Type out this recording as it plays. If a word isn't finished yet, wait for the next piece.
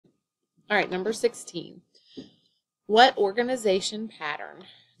All right, number 16. What organization pattern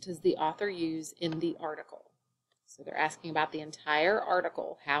does the author use in the article? So they're asking about the entire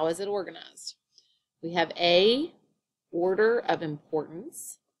article. How is it organized? We have A, order of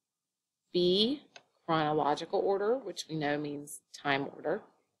importance, B, chronological order, which we know means time order,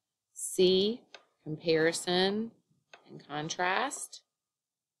 C, comparison and contrast,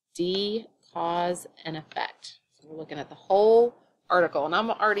 D, cause and effect. So we're looking at the whole article, and I'm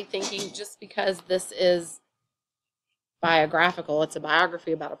already thinking just because this is biographical, it's a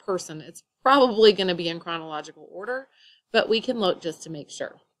biography about a person, it's probably going to be in chronological order, but we can look just to make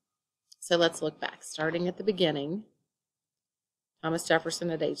sure. So let's look back, starting at the beginning. Thomas Jefferson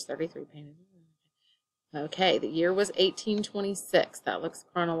at age 33 painted. Okay, the year was 1826. That looks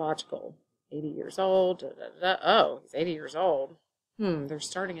chronological. 80 years old. Da, da, da. Oh, he's 80 years old. They're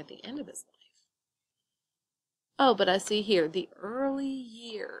starting at the end of his life. Oh, but I see here the early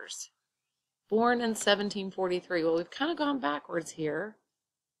years. Born in 1743. Well, we've kind of gone backwards here.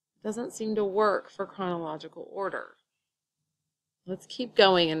 Doesn't seem to work for chronological order. Let's keep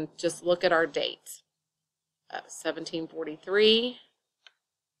going and just look at our dates. 1743,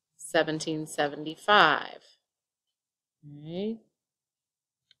 1775. Okay.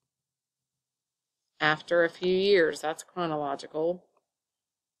 After a few years, that's chronological.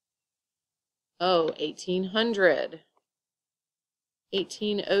 Oh, 1800.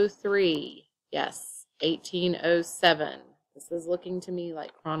 1803. Yes, 1807. This is looking to me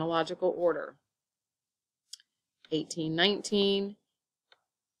like chronological order. 1819.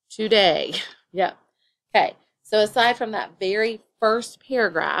 Today. Yep. Okay. So aside from that very first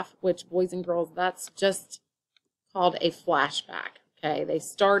paragraph, which boys and girls, that's just called a flashback. Okay. They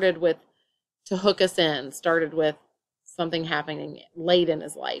started with, to hook us in, started with something happening late in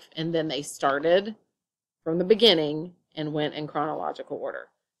his life. And then they started from the beginning and went in chronological order.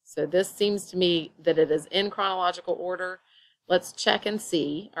 So this seems to me that it is in chronological order. Let's check and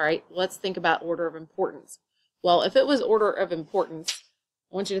see. All right, let's think about order of importance. Well, if it was order of importance,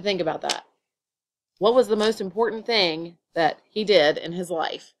 I want you to think about that. What was the most important thing that he did in his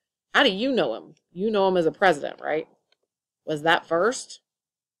life? How do you know him? You know him as a president, right? Was that first?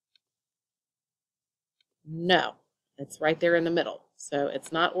 No, it's right there in the middle. So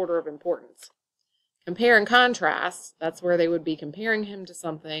it's not order of importance. Compare and contrast, that's where they would be comparing him to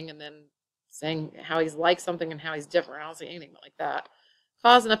something and then saying how he's like something and how he's different. I don't see anything like that.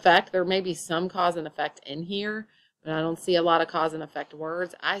 Cause and effect, there may be some cause and effect in here, but I don't see a lot of cause and effect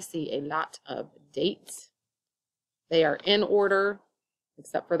words. I see a lot of dates. They are in order,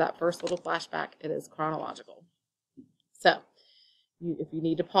 except for that first little flashback. It is chronological. So if you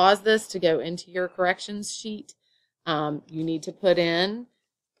need to pause this to go into your corrections sheet, you need to put in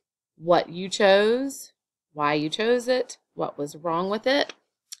what you chose, why you chose it, what was wrong with it.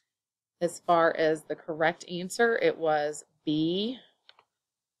 As far as the correct answer, it was B,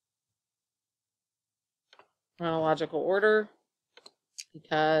 chronological order,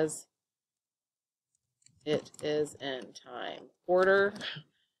 because it is in time order.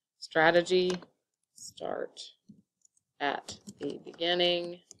 Strategy, start at the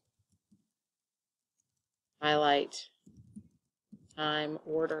beginning, highlight time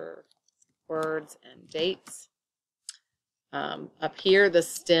order, words, and dates. Up here, the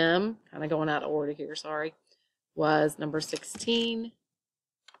stem, kind of going out of order here, sorry, was number 16.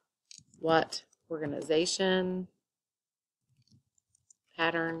 What organization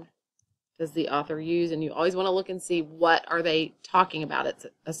pattern does the author use? And you always want to look and see what are they talking about. It's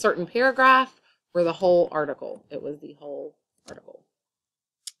a certain paragraph or the whole article. It was the whole article.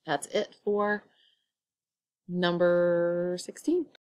 That's it for number 16.